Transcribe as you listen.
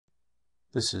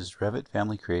This is Revit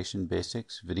Family Creation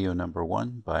Basics, video number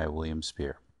 1 by William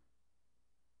Spear.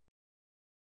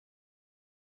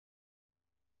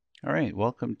 Alright,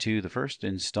 welcome to the first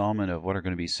installment of what are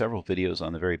going to be several videos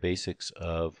on the very basics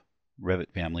of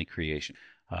Revit Family Creation.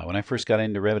 When I first got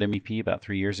into Revit MEP about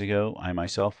 3 years ago, I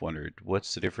myself wondered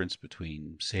what's the difference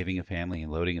between saving a family and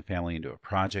loading a family into a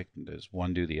project, and does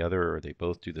one do the other, or they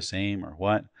both do the same, or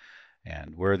what?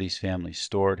 And where are these families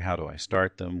stored? How do I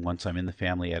start them? Once I'm in the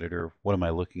family editor, what am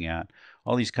I looking at?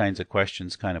 All these kinds of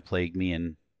questions kind of plague me,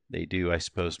 and they do, I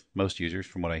suppose, most users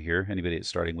from what I hear. Anybody that's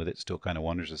starting with it still kind of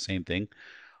wonders the same thing.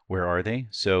 Where are they?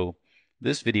 So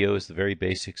this video is the very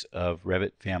basics of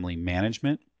Revit family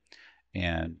management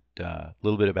and a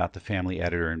little bit about the family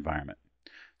editor environment.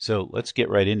 So let's get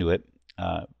right into it.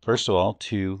 First of all,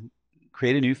 to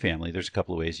create a new family, there's a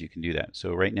couple of ways you can do that.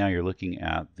 So right now you're looking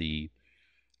at the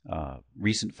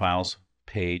recent files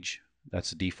page.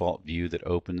 That's the default view that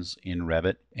opens in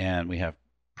Revit, and we have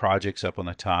projects up on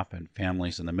the top and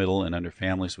families in the middle, and under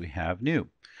families we have new.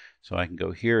 So I can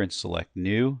go here and select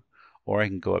new, or I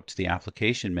can go up to the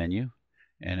application menu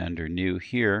and under new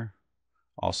here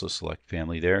also select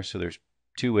family there. So there's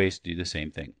two ways to do the same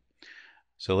thing.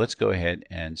 So let's go ahead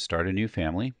and start a new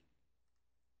family,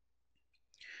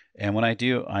 and when I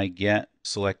do, I get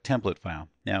select template file.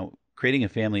 Now creating a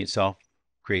family itself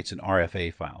creates an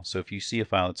RFA file. So if you see a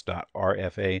file that's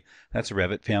 .rfa, that's a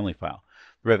Revit family file.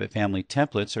 The Revit family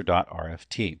templates are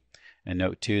 .rft. And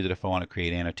note too that if I want to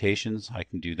create annotations, I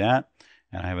can do that.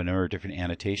 And I have a number of different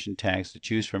annotation tags to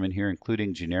choose from in here,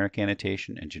 including generic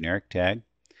annotation and generic tag.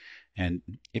 And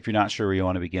if you're not sure where you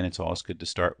want to begin, it's always good to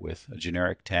start with a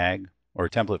generic tag or a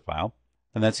template file.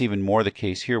 And that's even more the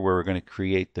case here, where we're going to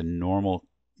create the normal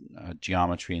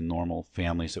geometry and normal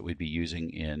families that we'd be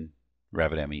using in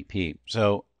Revit MEP.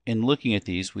 So in looking at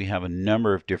these, we have a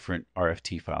number of different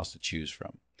RFT files to choose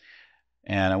from.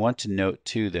 And I want to note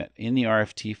too that in the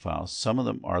RFT files, some of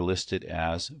them are listed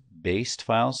as based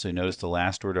files. So notice the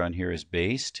last word on here is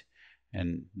based,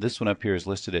 and this one up here is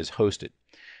listed as hosted.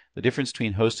 The difference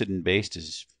between hosted and based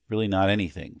is really not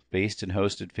anything. Based and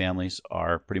hosted families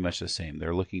are pretty much the same.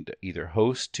 They're looking to either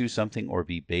host to something or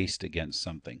be based against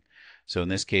something. So in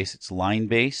this case, it's line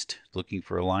based, looking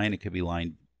for a line. It could be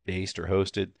line based or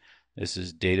hosted. This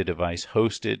is data device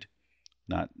hosted.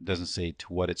 Doesn't say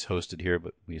to what it's hosted here,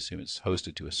 but we assume it's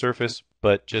hosted to a surface.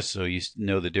 But just so you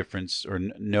know the difference or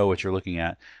know what you're looking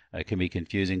at, it can be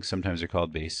confusing. Sometimes they're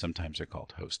called based, sometimes they're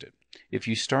called hosted. If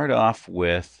you start off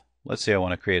with, let's say I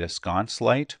want to create a sconce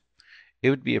light,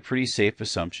 it would be a pretty safe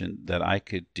assumption that I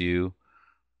could do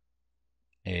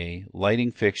a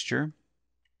lighting fixture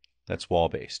that's wall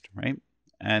based, right?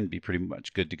 And be pretty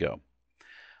much good to go.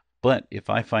 But if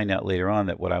I find out later on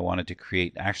that what I wanted to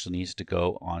create actually needs to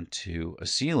go onto a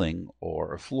ceiling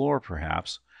or a floor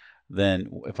perhaps,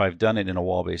 then if I've done it in a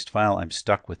wall-based file, I'm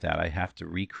stuck with that. I have to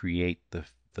recreate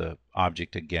the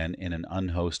object again in an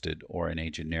unhosted or in a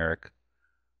generic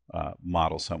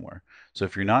model somewhere. So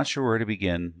if you're not sure where to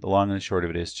begin, the long and the short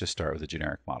of it is just start with a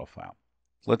generic model file.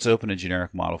 Let's open a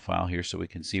generic model file here so we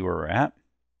can see where we're at.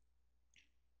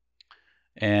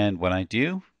 And when I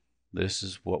do, this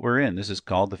is what we're in. This is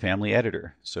called the family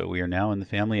editor. So we are now in the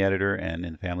family editor, and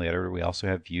in the family editor we also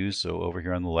have views. So over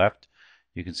here on the left,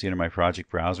 you can see under my project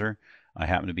browser, I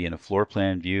happen to be in a floor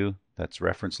plan view. That's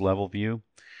reference level view.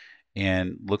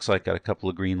 And looks like got a couple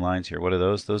of green lines here. What are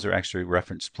those? Those are actually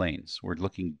reference planes. We're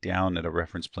looking down at a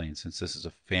reference plane. Since this is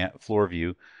a floor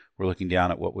view, we're looking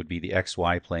down at what would be the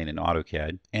XY plane in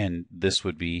AutoCAD. And this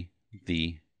would be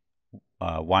the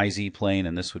YZ plane,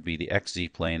 and this would be the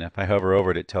XZ plane. If I hover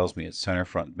over it, it tells me it's center,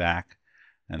 front, back,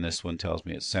 and this one tells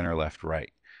me it's center, left,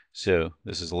 right. So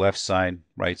this is the left side,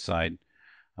 right side,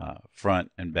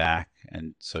 front, and back,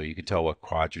 and so you can tell what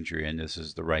quadrant you're in. This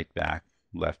is the right back,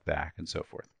 left back, and so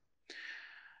forth.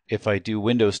 If I do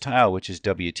Windows Tile, which is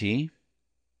WT, you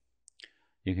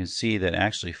can see that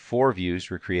actually 4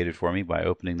 views were created for me by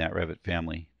opening that Revit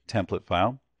family template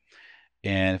file.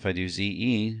 And if I do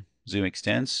ZE, Zoom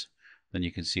Extents, then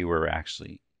you can see where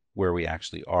we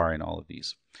actually are in all of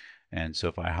these. And so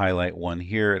if I highlight one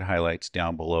here, it highlights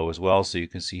down below as well. So you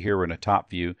can see here we're in a top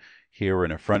view, here we're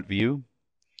in a front view.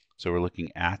 So we're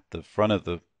looking at the front of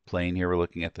the plane, here we're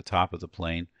looking at the top of the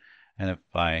plane. And if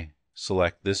I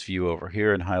select this view over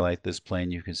here and highlight this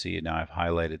plane, you can see now I've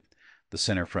highlighted the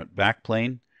center, front, back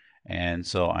plane. And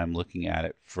so I'm looking at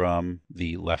it from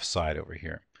the left side over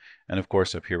here. And of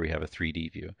course up here we have a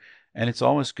 3D view. And it's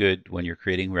always good when you're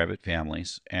creating Revit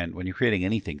families, and when you're creating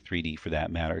anything 3D for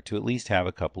that matter, to at least have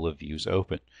a couple of views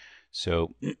open.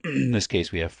 So in this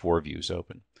case we have 4 views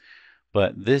open.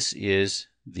 But this is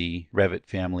the Revit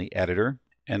family editor,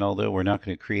 And although we're not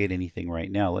going to create anything right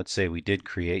now, let's say we did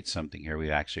create something here. We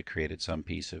actually created some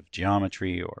piece of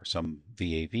geometry or some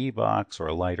VAV box or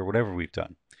a light or whatever we've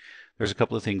done. There's a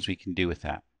couple of things we can do with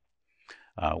that.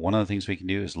 One of the things we can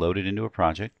do is load it into a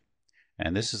project.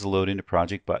 And this is the load into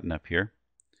project button up here.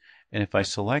 And if I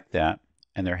select that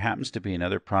and there happens to be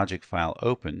another project file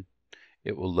open,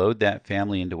 it will load that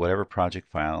family into whatever project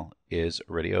file is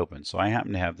already open. So I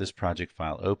happen to have this project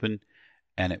file open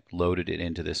and it loaded it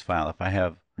into this file. If I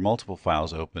have multiple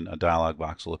files open, a dialog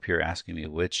box will appear asking me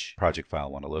which project file I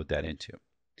want to load that into.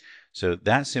 So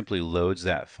that simply loads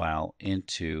that file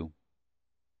into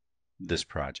this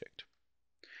project.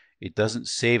 It doesn't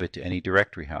save it to any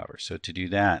directory, however. So to do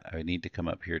that, I need to come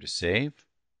up here to Save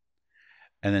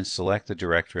and then select the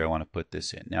directory I want to put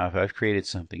this in. Now, if I've created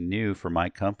something new for my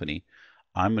company,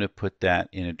 I'm going to put that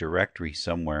in a directory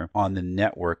somewhere on the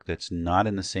network that's not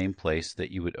in the same place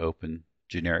that you would open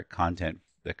generic content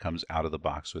that comes out of the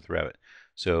box with Revit.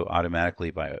 So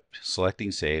automatically by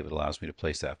selecting Save, it allows me to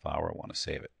place that file where I want to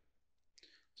save it.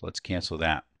 So let's cancel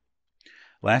that.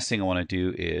 Last thing I want to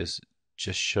do is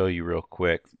just show you real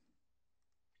quick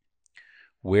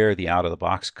where the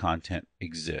out-of-the-box content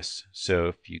exists. So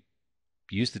if you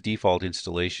use the default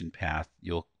installation path,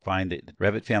 you'll find that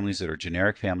Revit families that are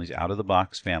generic families,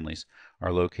 out-of-the-box families,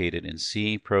 are located in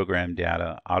C, Program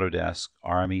Data, Autodesk,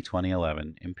 RME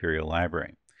 2011, Imperial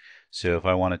Library. So if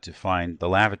I wanted to find the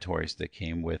lavatories that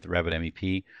came with Revit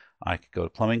MEP, I could go to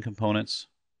Plumbing Components,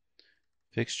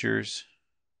 Fixtures,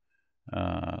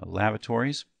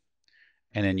 Lavatories,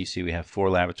 and then you see we have 4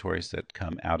 lavatories that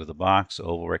come out of the box: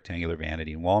 oval, rectangular,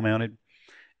 vanity, and wall mounted.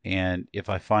 And if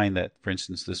I find that, for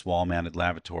instance, this wall mounted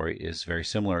lavatory is very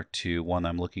similar to one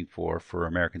I'm looking for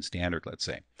American Standard, let's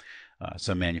say,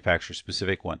 some manufacturer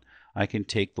specific one, I can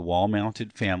take the wall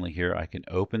mounted family here, I can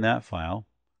open that file.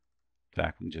 In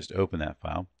fact, we can just open that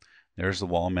file. There's the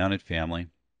wall mounted family.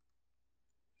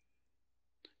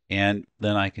 And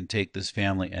then I can take this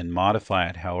family and modify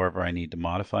it however I need to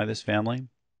modify this family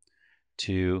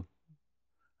to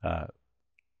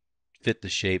fit the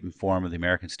shape and form of the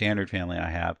American Standard family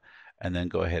I have, and then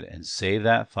go ahead and save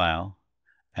that file.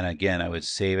 And again, I would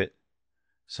save it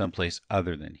someplace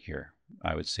other than here.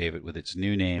 I would save it with its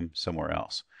new name somewhere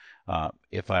else.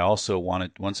 If I also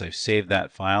wanted, once I've saved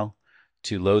that file,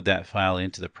 to load that file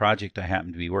into the project I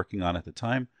happen to be working on at the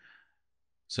time,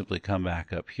 simply come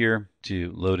back up here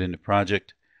to Load into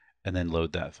Project and then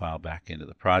load that file back into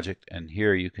the project. And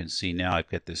here you can see now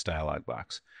I've got this dialog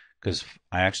box because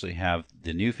I actually have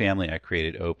the new family I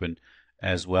created open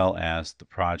as well as the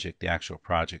project, the actual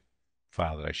project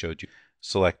file that I showed you.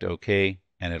 Select OK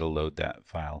and it'll load that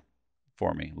file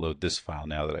for me. Load this file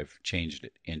now that I've changed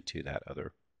it into that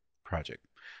other project.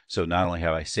 So not only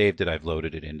have I saved it, I've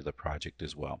loaded it into the project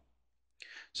as well.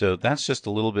 So that's just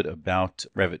a little bit about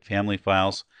Revit family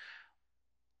files.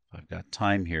 If I've got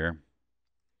time here,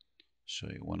 show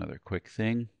you one other quick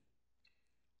thing.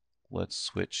 Let's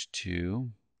switch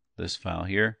to this file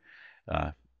here.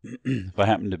 If I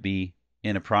happen to be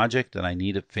in a project and I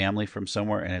need a family from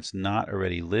somewhere and it's not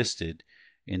already listed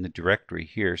in the directory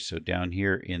here, so down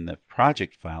here in the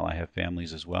project file I have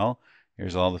families as well.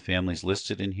 Here's all the families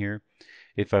listed in here.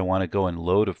 If I want to go and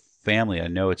load a family, I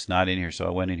know it's not in here, so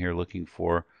I went in here looking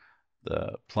for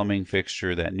the plumbing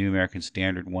fixture, that new American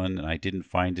Standard one, and I didn't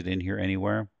find it in here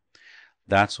anywhere.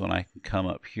 That's when I can come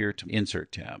up here to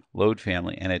Insert tab, Load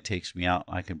Family, and it takes me out.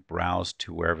 I can browse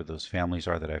to wherever those families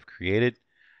are that I've created,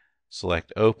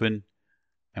 select Open,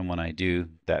 and when I do,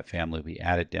 that family will be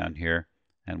added down here.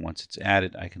 And once it's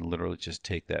added, I can literally just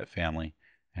take that family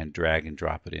and drag and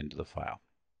drop it into the file.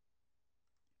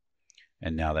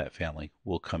 And now that family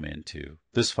will come into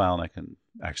this file and I can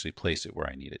actually place it where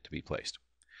I need it to be placed.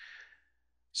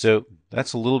 So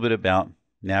that's a little bit about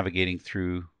navigating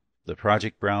through the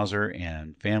project browser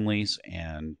and families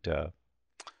and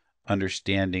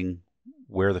understanding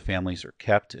where the families are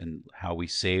kept and how we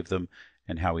save them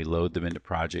and how we load them into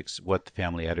projects, what the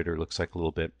family editor looks like a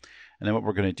little bit. And then what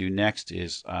we're going to do next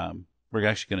is we're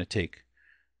actually going to take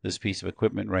this piece of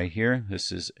equipment right here.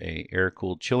 This is a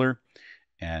air-cooled chiller,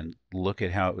 and look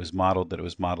at how it was modeled, that it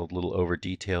was modeled a little over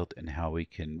detailed, and how we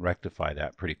can rectify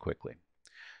that pretty quickly.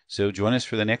 So join us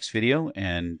for the next video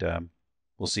and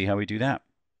we'll see how we do that.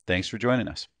 Thanks for joining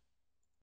us.